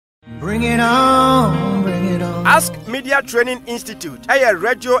Bring it on, bring it on. Ask Media Training Institute, a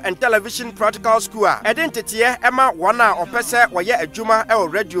radio and television practical school. Identity Emma Wana or Pesa Waya Ejuma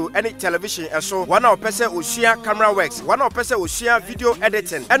radio and television so one or Pesa Ushia camera works, one or Pesa Ushia video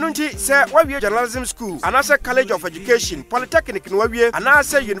editing. Anunti say Wabia journalism school, another college of education, polytechnic in Wabia,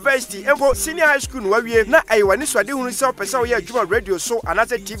 another university, and senior high school in Wabia. Na Aywaniswa de Hunisa Pesa Waya Juma radio so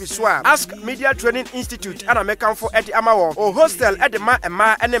another TV swam. Ask Media Training Institute and American for Eddie Amawo or hostel at the Ma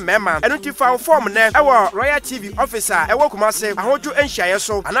and the Mema. And found form ne our Royal TV officer e wo Kumase ahoju enhyaye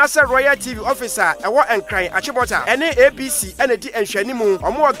so anasa Royal TV officer e wo enkran achibota ene ABC ene di enhwani mu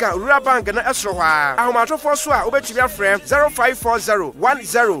omo ga rural bank na esro hwa ahomatofo so a obetumi afrem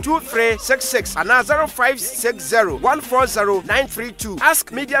 0540102366 ana 0560140932.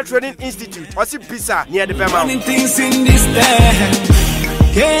 Ask Media Training Institute osi bisa near the Bema. Things in this day,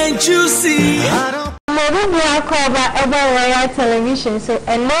 can't you see? Maybe we are covered about Royal Television, so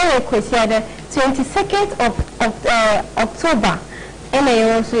and now we could see the 22nd of October. And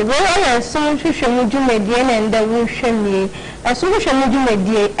I also Royal social media and the Wushami, a social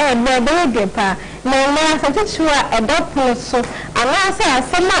media, and the Depa. Now, I am sure a doctor so, and I say a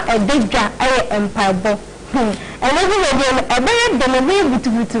summer a big jar, empire. And every a bad than a way to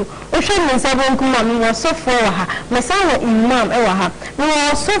Ocean and Seven Kumam was so for her, Messiah Imam Ewaha. We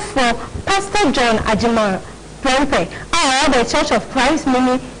are so for Pastor John Ajima Prempe, the Church of Christ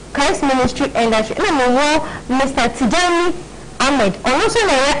Ministry and Mr. Tijani Ahmed. Also,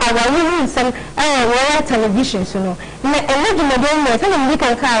 our women some Royal Television, so no. And we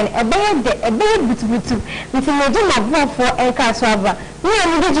can kind a bad with a for a castle. We are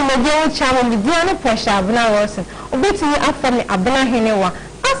moving to the channel with the pressure of now also. Obey me after me, Abena Henewa.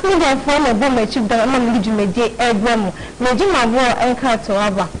 Ask me their phone a bomb, chip down among the Jumede, Edwamo, Majima war and car to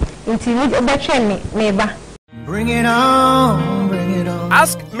Ava. Until you obey me, neighbor. Bring it on, bring it on.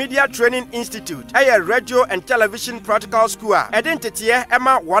 Ask Media Training Institute, a radio and television practical school. Identity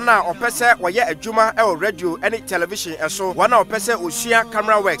Emma Wana or Pesa Waya Ejuma radio and television so one or Pesa Ushia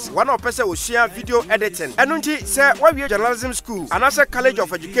camera works, one or Pesa Ushia video editing. Anunti say Wabia journalism school, another college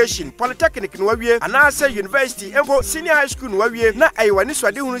of education, polytechnic in Wabia, another university, and senior high school in Wabia. Na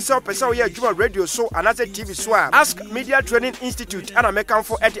Aywaniswa de Hunisa Pesa Waya Juma radio so another TV swam. Ask Media Training Institute and American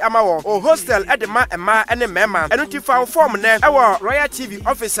for Eddie Amawo or hostel at the Ma and the Mema. And found form ne our Royal TV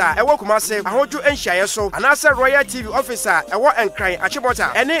officer e wo Kumase ahoju enhyaye so anasa Royal TV officer e wo enkran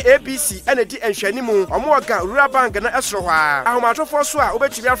achibota ene ABC ene di enhwani mu omo ga rural bank na esro hwa ahomatofo so a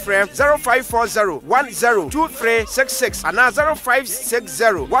obetumi afrem 0540102366 ana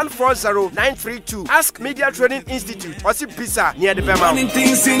 0560140932. Ask Media Training Institute osi bisa near the Bema.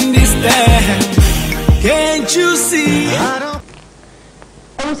 Things in this day, can't you see?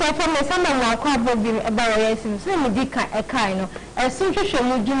 I'm so from the summer walk about yes, and so Medica a kind of a social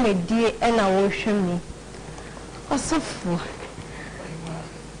media dear and I will show me. Oh, so full.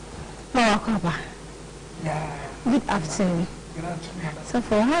 Good afternoon. So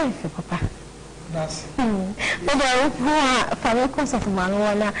for how if you, Papa? That's but I hope for the course of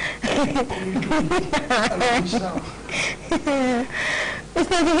Manuana. Mr.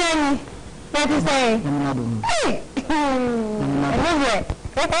 Giovanni, what is saying? Hey! I love it.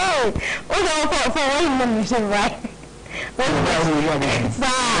 Hey, we don't for one mission, right? Mate.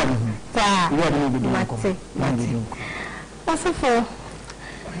 What's it for?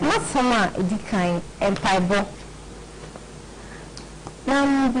 Not summer, the kind empire.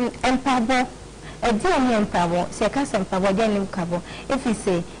 Empire. A dear empire, say, Cousin Papa, then cabo. If you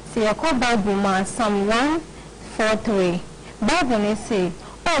say a call Bible, man, Psalm 143. Bible say,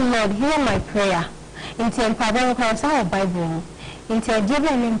 oh Lord, hear my prayer. Into empire, because our Bible. Into a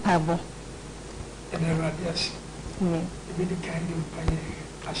given empire. and a radius. The kind of fire,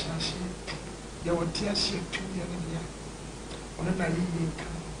 assassin. There were tears 2 years. On an alien come.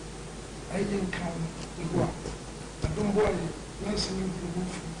 I didn't come. You go up. I don't worry. Nice and you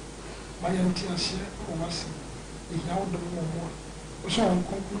move. My tears or was it now the more. So I'm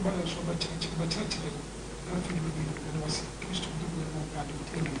concluded by a sober church, but actually, nothing will be was used to give me more part of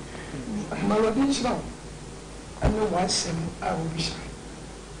the my radius now. I know why some I will be shy.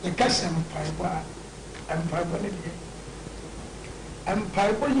 The Cassam Piper and Piper. And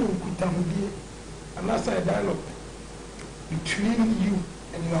Piper, you could tell me another dialogue between you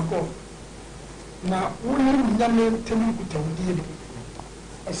and your God. Now, only Yaman tell me to tell me.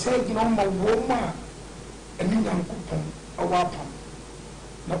 I said, you know, my woman and you young coupon, a weapon.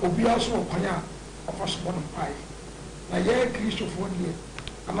 Now, we also acquire a first born pie. Now, yeah, Christopher,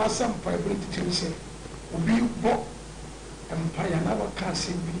 and I some Piper to say, we bought empire never can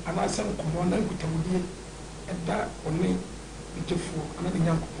see and I some command and tell me and that only beautiful another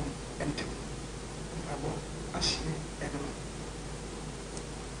young coupon. ahyɛ ɛno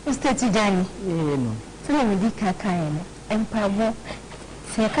Mr. Tijani no so me di kaka no empabo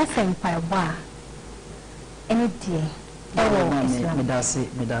se ka se empabo a ene die Islam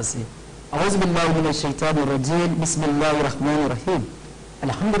مداسي أعوذ بالله من الشيطان الرجيم بسم الله الرحمن الرحيم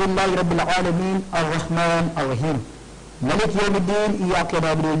الحمد لله رب العالمين الرحمن الرحيم ملك يوم الدين إياك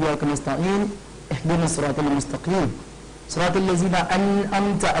نعبد وإياك نستعين اهدنا الصراط المستقيم صراط الذين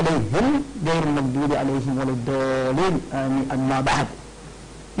أنعمت عليهم غير المغضوب عليهم ولا الضالين آمين أما بعد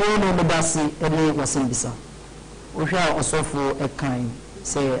يوم مداسي إني وسيم بسا وشاء أصوفو أكاين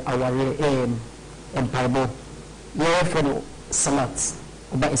سي أواري empire يوفر صلاة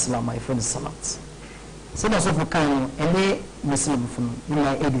وبا إسلام يفرد الصلاة سيدا صوفو كانوا إني مسلم فنو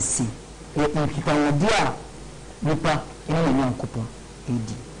إلا ADC يمكن وديا nipa ina na nyankopon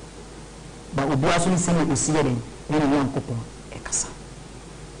edi ba obi aso ni sene osiyere ina na nyankopon ekasa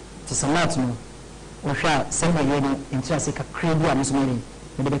ti salat no o hwa sene ye no entra se ka kredu a muso mere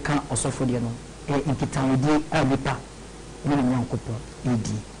me de ka osofo de no inkitan odi a nipa ina na nyankopon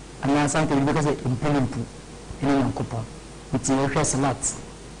edi ana sanke bi ka se implempu ina na nyankopon ti o hwa salat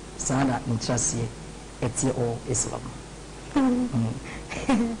sana entra se eti o islam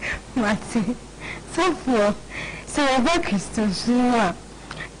Mati so so over Christians no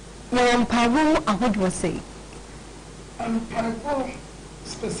your empire ahodo say empire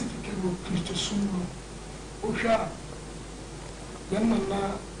specifically Christians no ohwa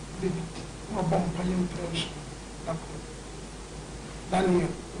yanna David no bompa yin press Daniel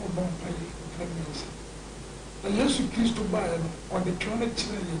no bompa yin press na Yesu Kristo bae no o de twone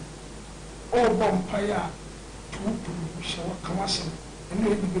kyerɛ o bompa ya tupu hyewa kamase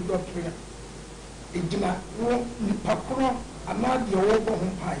ene ebi do prayer ejina wo nipa koro anade wo bo ho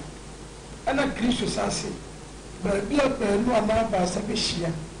pai ana Kristo sase ba bia ba nu ana ba sa be hia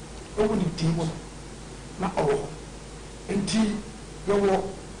owo ni timo na owo enti yo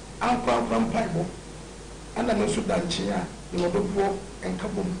wo ankwa pai bo ana no so danche a yo do bo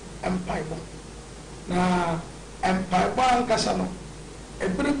enkabom empai bo na empai ba ankasa no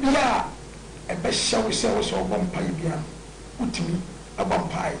ebere bia ebe hyew se so bo pai bia utimi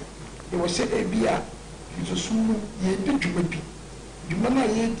abampai they were said ebia Jesus ye bi dwuma bi dwuma na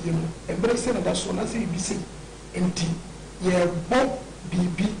ye die mu embre se na da so na se bi se enti ye bo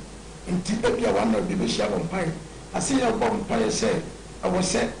bibi enti ebia wa na bi be hia bampai ase ye bo bampai se awo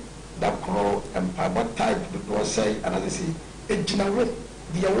se da kro empa bo type do say another say ejina we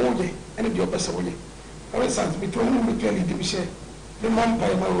dia wo ye ene dia obesa wo ye for instance between whom between the mission the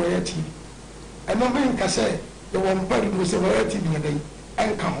bampai ma wo ye ti eno be nka se ye wo bampai do se wo ye ti bi ngai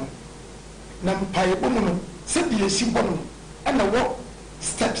enka ho na mpae bomu no se de esi bono na wo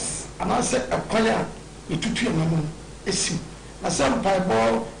steps ana se akwaya etutu ya mamu esi na se mpae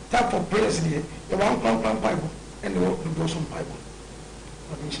bo type of prayers de ye wan kwan mpae bo and wo do so mpae bo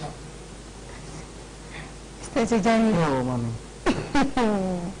insha Stay Johnny oh mami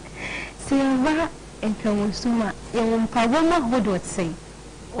Silva enkamusuma ye mpae bo ma hodo say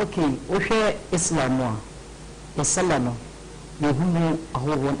okay o hwe islam no islam no hunu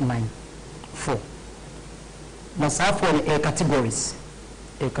aho 9 4 masa for a categories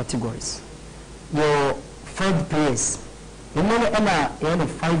your 5 prayers you know na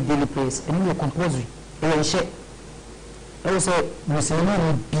 5 daily prayers and you compulsory e share also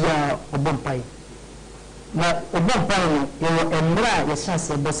muslimu bia obompai na obompai no you emra ya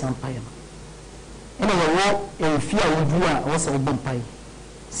chance bo sampai no ene wo enfia wodu a wo se obompai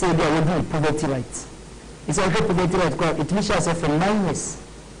say dia wodu poverty right it's a poverty right it means yourself for 9 years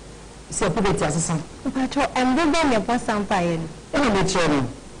se poverty asesa pato embo me po sampai no me chero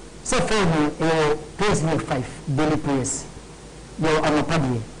se for you prayers make 5 daily prayers yo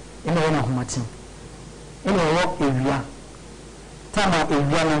anopade ene na homatin ene wo ewia tama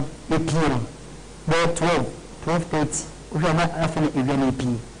ewia no epie bo 12:30 uvia na afene ewia na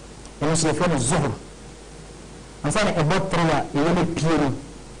epie ene se for no zuhur ansana ebo 3 a ewia na epie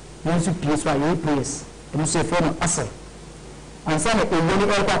no nso pie so ayo prayers ene se for no asr ansana ewia ni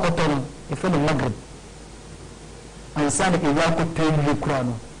elko akotono e for no maghrib ansana ewia ko pie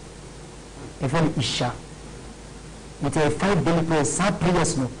kurano e for no isha with a 5 daily prayers sa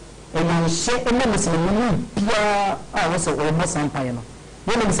prayers no and you share a muslim bia was a almost empire no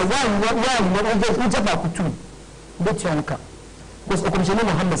when we say why ujaba kutu betu anka because okomsheni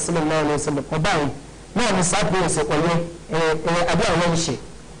Muhammad sallallahu alaihi wasallam obai na ni sa prayers oye abi awon she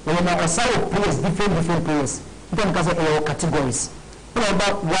when na asao prayers different prayers then ka say categories what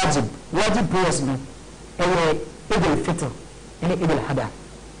about wajib prayers no idul fitr and idul hada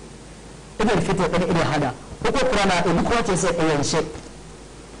idul fitr and idul hada ko Qur'ana e ko ce sai ayan she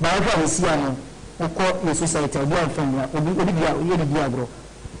ba wa fa siya no oko in society obi am from obi bia oye di agro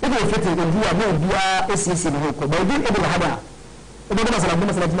obi ofete obi a no bia esisi no hoko ba obi ebi hada obi do masala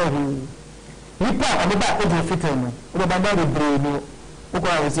masala tuma hu nipa obi ba obi ofete no obi ba ba bebre no oko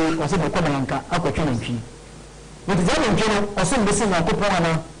a ose be ko manka akotwe na ntwi nti za ntwi no oso mbesi na ko pon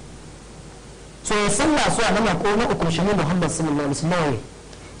ana so sallah so ana ko no okomshani Muhammad sallallahu alaihi wasallam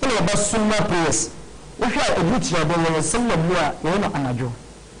ina ba sunna prayers wo hwa obuti ya bo sallah bua ye no anajo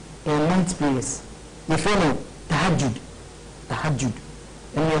night prayers the follow tahajjud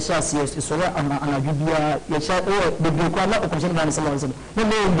and yes yes so anajo bia ye sha o de bi ko na okomshani Muhammad sallallahu alaihi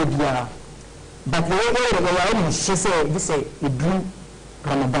wasallam no bia but we ni she say this say idru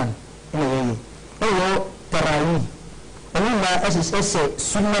Ramadan ina ye tarawih and na say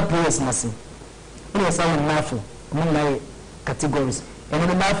sunna prayers nasi ina say nafu mun categories and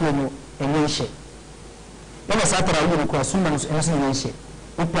the nafu no enye ina sa tarawih ko sunna no enye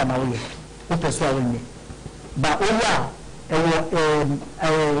upa na we upa so awenye ba oya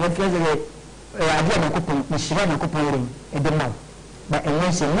what was the idea na kupon mishira na kupon rin edema ba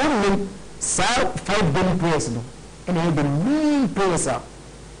enye no sa 5 daily prayers no and the main prayers are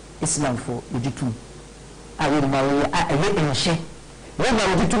Islam for ujitu ayi ma we ayi enhye we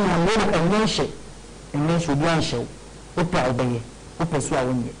na ujitu na no enhye bi anhye upa obeye upa so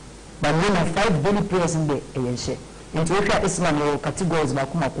awenye but we na 5 daily prayers in the enhye into we Islam no categories ba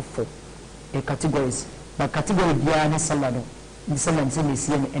kuma ko 4 categories but category bia na salado ni salad say me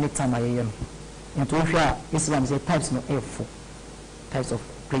see anytime ayeyo no into we Islam say types no 4 types of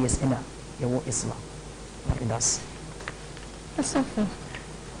prayers in your Islam like that. That's okay.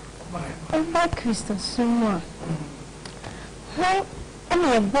 Eba Kristo sumwa. Ho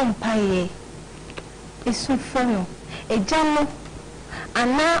ene bom paye. Isufo ejano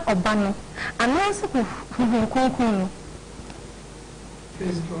ana obano ana se kunkun no.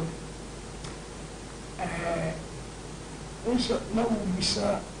 Praise God. Usha na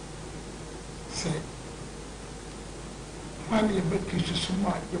ubisa se mani eba Kristo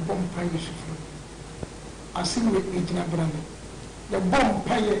sumwa ye bom paye isufo. Asinwe ejina brane. The bomb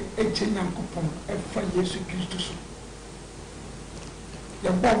paye eche nyankopon efa Yesu Kristo so. The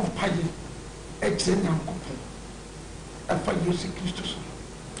bomb paye eche nyankopon efa Yesu Kristo so.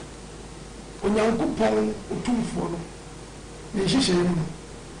 Onyankopon otumfo no ne hihye mu.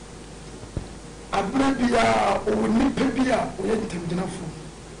 Abra bia o nipa bia o ye ntamgyinafo.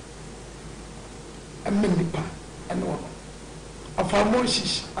 Emme nipa ene wo. Afa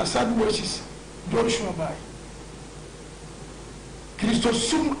Moses, asad Moses, Joshua bai. Christos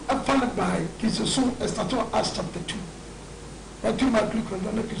sum afan by Christos sum estato Acts chapter 2. But you might click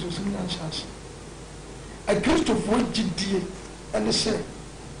on the Christos sum chance. A Christoph went GD and they say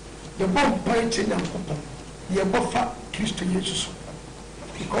the bomb pint in Yankopon, ye buffer Christo Jesus.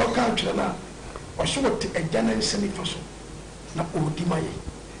 He called country now or so a general semi faso na Odimaye.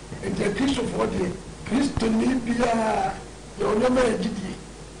 And the Christoph what the Christo Nibia, your number GD,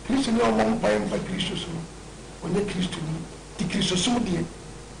 Christo no one pint for Christos on the Christo. The Christos so dear,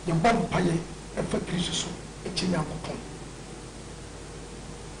 the bomb paye, and for Christos, a chinakopon.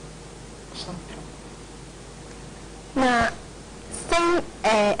 Now, some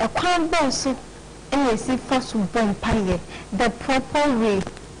a crown boss and you see first bomb paye, the proper way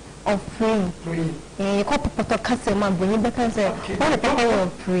of praying. You call Papa Castle, bring because what the proper way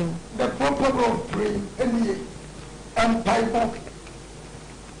of praying. The proper way of praying, and Bible,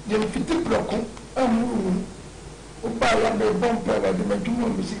 the fitting block, and Ubaya may bomb power the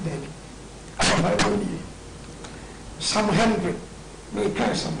Majumo music day. I only some 100 may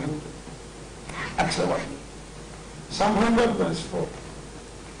carry some 100. Actually, some 100 verse 4.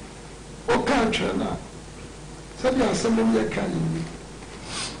 O country now. Said you are somebody a kind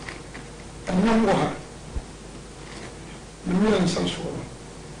and no more. The million such for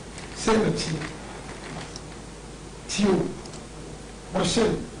say the tea. Was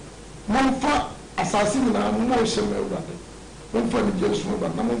said, Monfa. Assassin na mo se me urade mo fa ni Jesu mo ba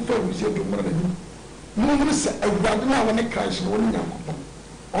na mo fa wi se do mra na ni mo se awurade na woni Christ no woni Yakobon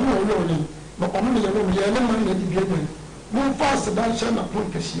ono wo yo no ono ne ye no man na di bia nyan mo fa se dan sha na pon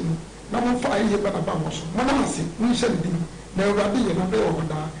kasi mu na mo fa ayi ba na ba mo so mo na se ni sha di na awurade ye no be wo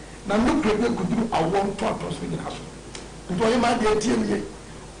da na no krebe kuduru awon to atos bi na so to ye ma de tie mi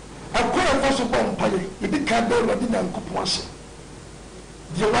akora fa so bom paye ye di ka do lo di na nkopon ase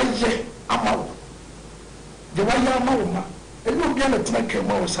je wa ye amawo the way you are mama, and you'll be able to make a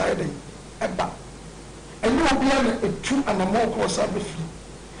more side eba, and you'll be able to two and a more course of the free.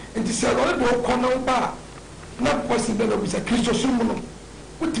 And to say, all the corner bar, not possible with a Christian summon,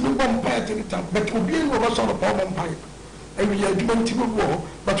 put me one pie to the top, but will be able to on a bomb pie. And we are doing to war,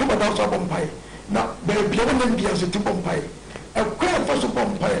 but you are also bomb pie. na baabi a wɔnam bia nso te bɔ mpaeɛ ɛkwan fa so bɔ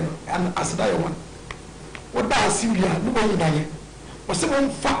mpaeɛ no aseda yɛ wɔn wɔda ase wie a ne wɔyi nayɛ wɔsɛ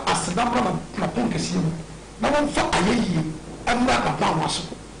wɔmfa aseda mmra napɔn kɛseɛ mu na wɔmfa ayɛyie mmra napɔn so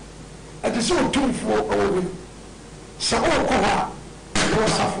ɛte sɛ ɔtumfoɔ ɔwɔ wei sɛ wɔrekɔ hɔ a ɛwɔ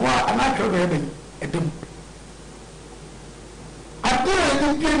safoɔ a anaakɛrɛ bɛyɛ bɛyi ɛda mu adeɛ a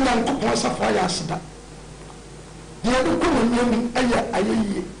yɛde bie nyankopɔn safoɔ ayɛ aseda deɛ yɛde kɔ wɔ nneɛmu ɛyɛ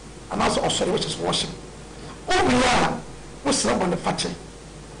ayɛyie anaasɛ ɔsɔre wɔhyɛ so wɔhyɛ ɔwie a wosrɛ bɔne fakyɛ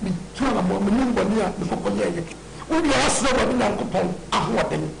metua na menim bɔne a mefɔkɔ yɛɛyɛ wowie a wasrɛ bɔne nyankopɔn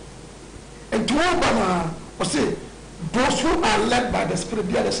ahoɔden nti wɔba no a ɔse those who are led by the spirit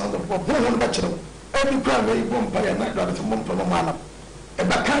they are the sons of God honhom no bɛkyerɛ wo ɛbi kora na ɛbɔ mpaeɛ na ɛdɔde sɛ mmɔmpɛ no maanam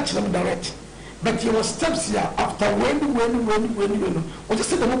ɛbɛka kyerɛ m direct but yɛwɔ steps here after wani no wɔgye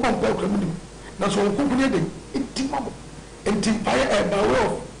sɛ dɛ mobɔ mpaeɛ kora mu nim nanso wɔn koko ne ɛdɛn ɛnti ma mo nti mpaeɛ ɛba way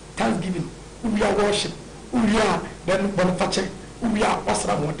of thanksgiving wowie a worship wowie a then bɔne fakyɛ wowie a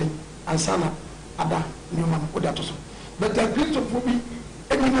wasra ahoɔden ansa na ada nneɔma no wode ato so but akristofoɔ bi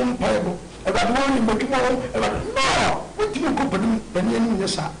ɛni mo mpaeɛ bɔ ɛwurade wɔn ni mɔtuma wɔn ɛwurade no wotumi nkɔ panin anim nyɛ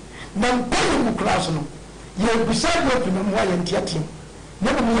saa na mpaeɛ mu koraa so no yɛbusa yɛ afi na mu a yɛnteateam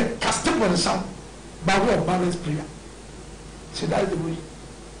na mo yɛ kaste bɔ nsam by way of balance prayer so that is the way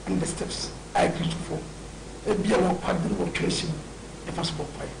and the steps I akristofoɔ ebi a wɔn kwadiri wɔ twɛ si mu ɛfa so bɔ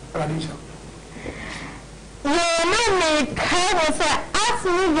mpaeɛ ɛwurade nhyɛ yɛma ka wɔ sɛ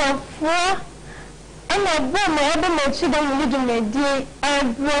asomdwafoɔ ɛna ɛbɔ ma ɛbɛ m'akyi dɛ mu dwumadie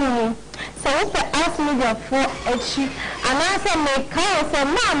ɛbrɛ mu sɛ wopɛ asomdwafoɔ akyi anaasɛ meka wɔ sɛ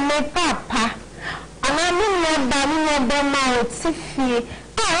maa me papa anaa me nuaba me nuabɛma a ɔte fie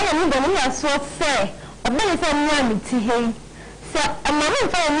a ɛna me dɛ me yasoɔ sɛ ɔbɛne sɛ mmea me ti ha yi sɛ ɛma me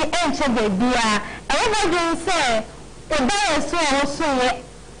mfa ani ɛnkyɛ baabi a ɛwɔ badwen sɛ ɔbɛyɛ so a wɔsoyɛ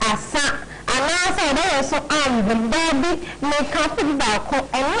asa anaasɛ ɔbɛyɛ so ambom baabi mekafo bi baako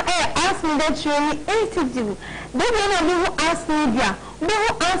ɛno asomdwatwerɛ institute baabi na bi ho asomdwa bɛho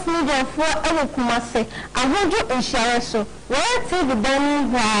asomdwafoɔ ɛwɔ Kumase ahodwo nhyiaeɛ so wɔyɛ tv dan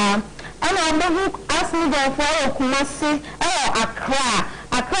mu hɔ a ɛna bɛho asomdwafoɔ ɛwɔ Kumase ɛwɔ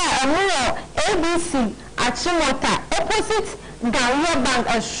Accra ɛno wɔ ABC Achimota opposite Ghanaian Bank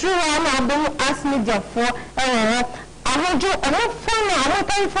ɛsoro na bɛho asomdwafoɔ ɛwɔ hɔ ahojo ɔmo phone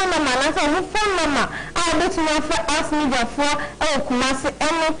number na sɛ ɔmo phone number a betumi afɛ asomdwafoɔ ɛwɔ Kumase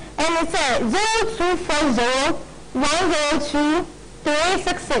ɛne sɛ 0240 102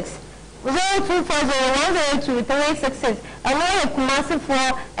 366 0240 102 366 ɛno yɛ Kumasefoɔ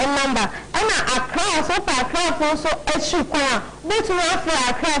number ɛna Accra so pa Accrafoɔ so akyi kwan a betumi afɛ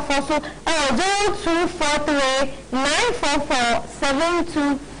Accrafoɔ so ɛwɔ 0243 944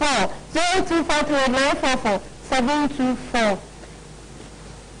 724 0243 944 724.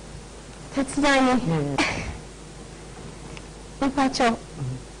 Impacho.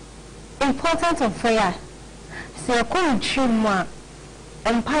 Important of prayer. So you come true more.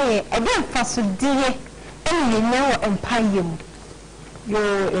 Empire again fasudie. And you know empire.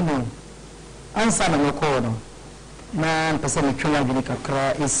 You know. Answer na call no. Na person me twa adwene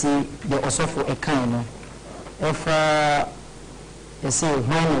kakra esi the osofo ekan no. Efa esi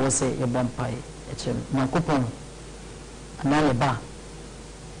hwan no say e bompae. Echem na kupon anale ba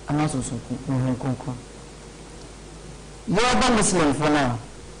anasunsun nkonkon you are Muslim for now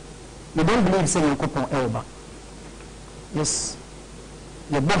you don't believe say kupon elba yes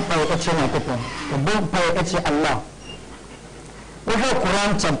the bompae eche na kupon the bompae eche Allah we have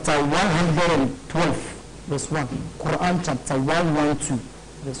Quran chapter 112 verse 1 Quran chapter 112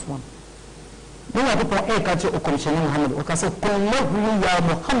 verse 1 no kupon e kache okomsheni Muhammad o kase kullahu ya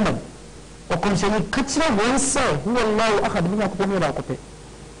Muhammad وكمشني كتير وانسى هو الله أخذ منها كبير لا كبير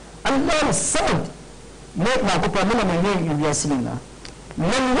الله الصمد ما كبير من ياسمنا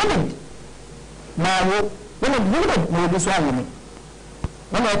من ولد ما هو ولد بسؤال مني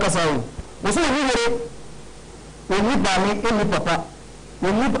وما يكسره وصل يجري وني بامي إني بابا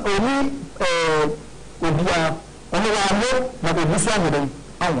وني وبيا وني وامو ما بسؤال مني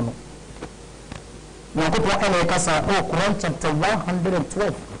أونه ما كبير أنا يكسر أو Quran chapter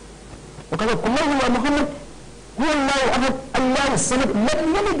 112 وكذا كله يا محمد هو الله أحد الله الصمد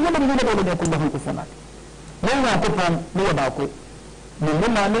لم يلد ولم يولد ولم يكن له كفوا أحد من يكون من باكو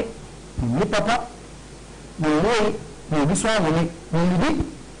من مامي من بابا من بسوا من يدي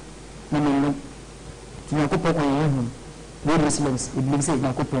من يكون أيهم من مسلمس إبليس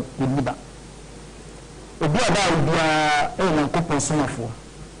يكون يبليبا وبيا وبيا يكون سمافو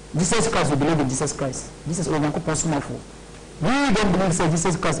Jesus Christ we believe in Jesus Christ Jesus yكون سمافو we don't believe say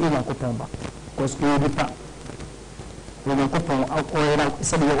Jesus Christ is a coupon because we be pa we na coupon or na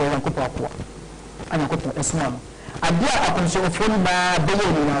sabi we na coupon kwa anyankopɔn ɛsoma no adeɛ a akɔnhyɛfoɔ no baa bɛyɛ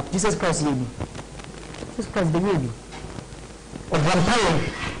ni na Jesus Christ yɛ bi Jesus Christ bɛyɛ bi ɔbɔmpaeɛ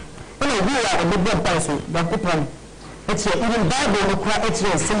ɛna obi a ɔbɛbɔ mpaeɛ so nyankopɔn ɛkyerɛ even Bible no kora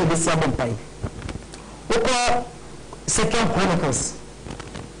ɛkyerɛ sɛ yɛbɛsi abɔ mpaeɛ wokɔ 2 Chronicles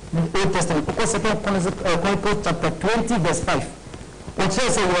Old Testament wokɔ 2 Chronicles chapter 20 verse 5 wɔkyerɛ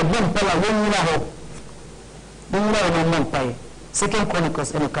sɛ wɔbɔ mpaeɛ a wɔnyina hɔ wɔnyina mpaeɛ 2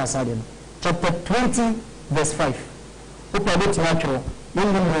 Chronicles ɛna kaa saa deɛ no chapter 20 verse 5 wopɛ bɛtumi atwerɛ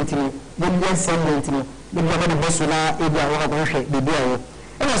wɔnnim ntini wɔnyɛ nsɛm ntini de bia bɛde bɔ so na ebi a wɔhwɛ biribi a wɔ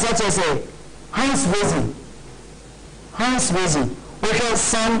ɛna saa kyerɛ sɛ Hans Wesley wɔhwɛ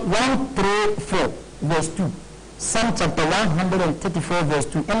Psalm 134 verse 2 Psalm chapter 134 verse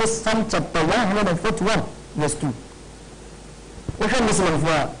 2 and Psalm chapter 141 verse 2 wɔhwɛ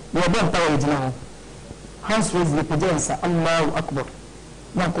Muslimfoɔ a wɔbɔ mpaeɛ a wɔgyina hɔ Hans Wesley pagya nsa Allahu Akbar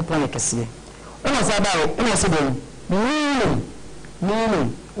na nkopɔn yɛ kɛseɛ ɛna saa baa ɛna sɛ dɛn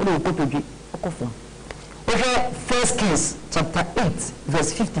meaning wode wokɔtɔdwe ɔkɔ fam wɔhwɛ 1 Kings chapter 8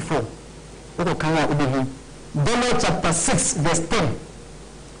 verse 54 wokɔ kan a wobɛhu Daniel chapter 6 verse 10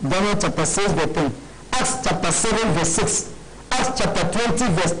 Daniel chapter 6 verse 10 Acts chapter 7 verse 6 Acts chapter 20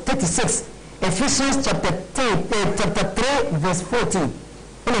 verse 36 Ephesians chapter 3 verse 14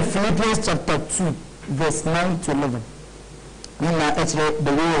 and Philippians chapter 2 verse 9 to 11 Nina actually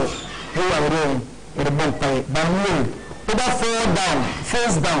the war who are doing in the bank by Banuel over fall down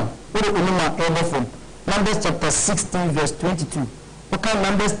face down with the Unuma ever from Numbers chapter 16 verse 22 okay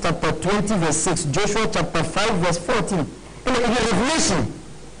Numbers chapter 20 verse 6 Joshua chapter 5 verse 14 and in Revelation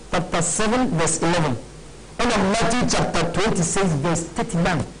chapter 7 verse 11 and in Matthew chapter 26 verse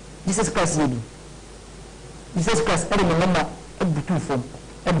 39 Jesus Christ yedi Jesus Christ I remember ebutu from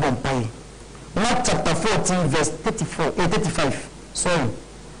ebompai Mark chapter 14 verse 35 sorry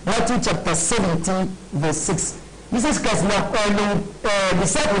Matthew chapter 17 verse 6 Jesus Christ now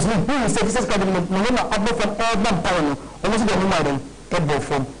disciples who said Jesus Christ no above from all vampire no almost the number above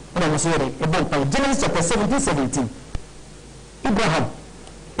from and almost a vampire Genesis chapter 17 Abraham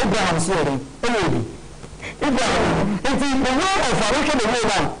sorry Abraham and the word of our the way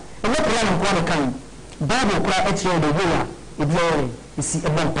down and not plan one kind Bible cry actually the way you see a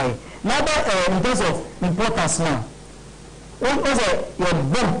vampire now in terms of importance now what was your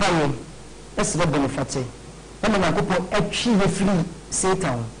vampire that's not benefit and then I go for actually free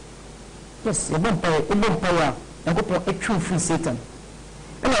Satan yes a vampire I go for actually free Satan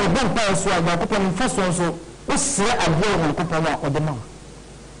and a vampire so I go for first one so what's there a girl on the or the man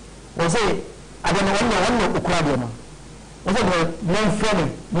was it I don't know one crowd no was it one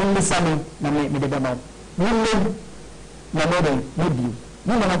friend one listening na me the demand one live na more with you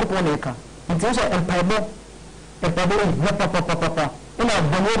you na go for neka until so empire papa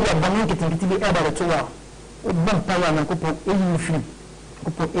ina banu kitikiti bi eba de towa vampire na kopo eyi free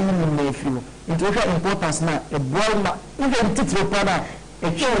kopo eyi me free into importance na e boy na even titire pada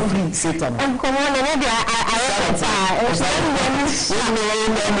a free Satan and come on maybe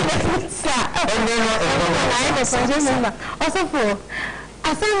also for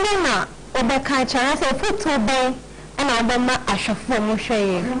asem na obeka chara say photo boy and abema ashofo mo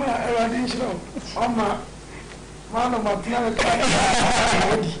hwe Oma mano matia ka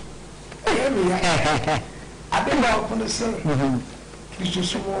Abena open say Kristo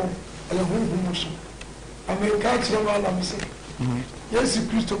so ele hu so America che wala mi say Yes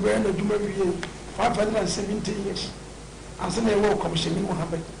Kristo be na duma wiye 570 years asena e wo commission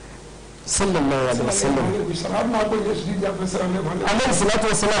Muhammad sallallahu alaihi wasallam sallallahu alaihi wasallam alayhi salatu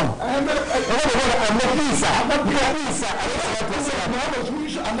wasalam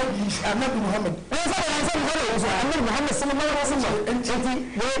annabi Muhammad sallallahu alaihi wasallam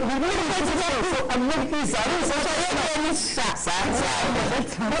annabi Isa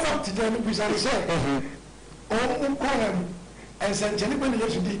and Saint Jenny when you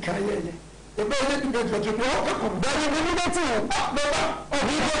should be carried. The better to get what you want. You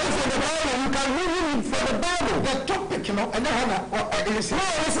can read it for the Bible. The topic, you know, and it's and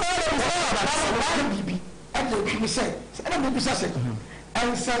you say,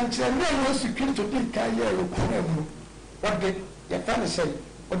 and Saint Jenny was secure to be carried. What did your family say?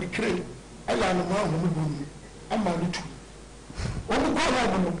 Or the crane? I learned a man who I'm a little. What the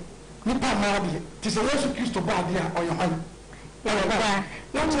Bible? Nipa Madi, tis a Yesu Christo Badia or your hand.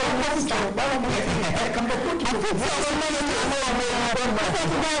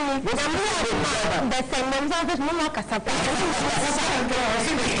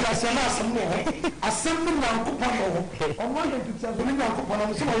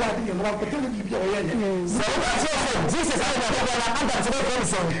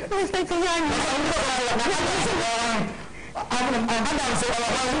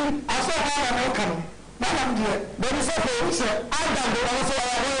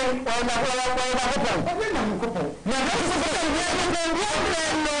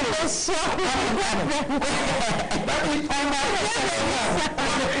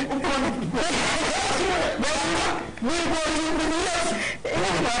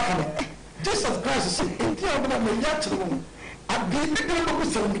 Jesus Christ said, "In the other way, you have to go. I've been the people who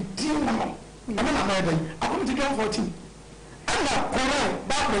say, 'I'm not married.' I come to John 14. I'm not Quran.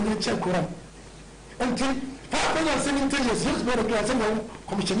 That when you check Quran, until 570 years, he's going to be a single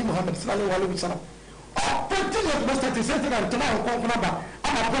commissioner Muhammad Sallallahu Alaihi Wasallam. Oh, 20 years must have said that tonight I'm calling about.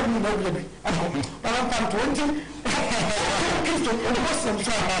 I'm not going to know baby. But I'm 20. Christian and Muslims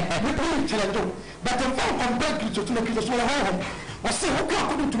are we do. But the fact compared to make it a small home. I say, okay, I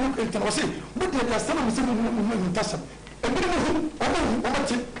couldn't do it. I say, but there are some of them Tassim. And then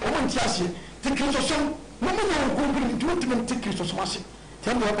I want Chassis, the Christian, no one will go into it, take Christian Smashi.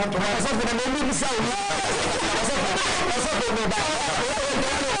 Tell me about the house of the name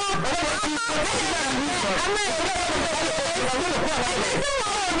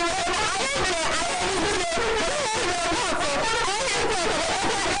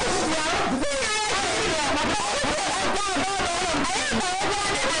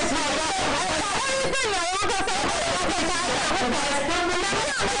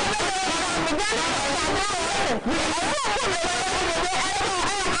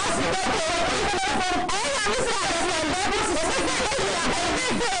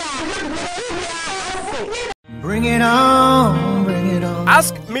Bring it on, bring it on.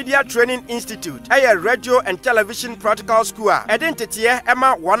 Ask Media Training Institute, a radio and television practical school. Identity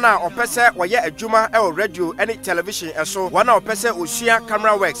Emma Wana or Pesa or a Juma or radio and television so one or Pesa Usia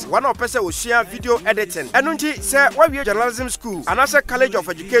camera works, one or Pesa Usia video editing. And unti say what we journalism school, another college of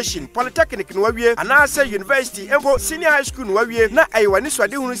education, polytechnic Nwabie, another university, Evo senior high school Nwabie, na Iwaniswa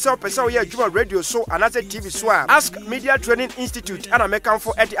de Hunisa Pesa or Juma radio so another TV swam. Ask Media Training Institute and American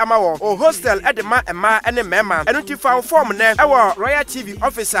for Eddie Amawo or hostel at the Ma and the Mema. And unti found form ne our Royal TV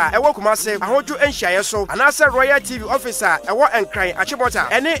officer, Ewo Kumase, Ahoju Enshaya so, another Royal TV officer, Ewo Enkran Achibota,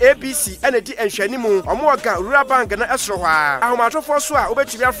 any ABC, and a D Enshanimu, or more gun, Rurabank and Esroha. Ahomato for Swa,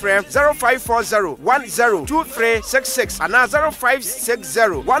 Obetubia frame 0540 102366, and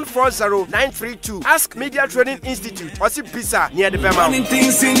 0560 140932. Ask Media Training Institute, or Pisa near the Bema.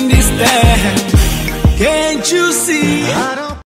 Things in this day, can't you see?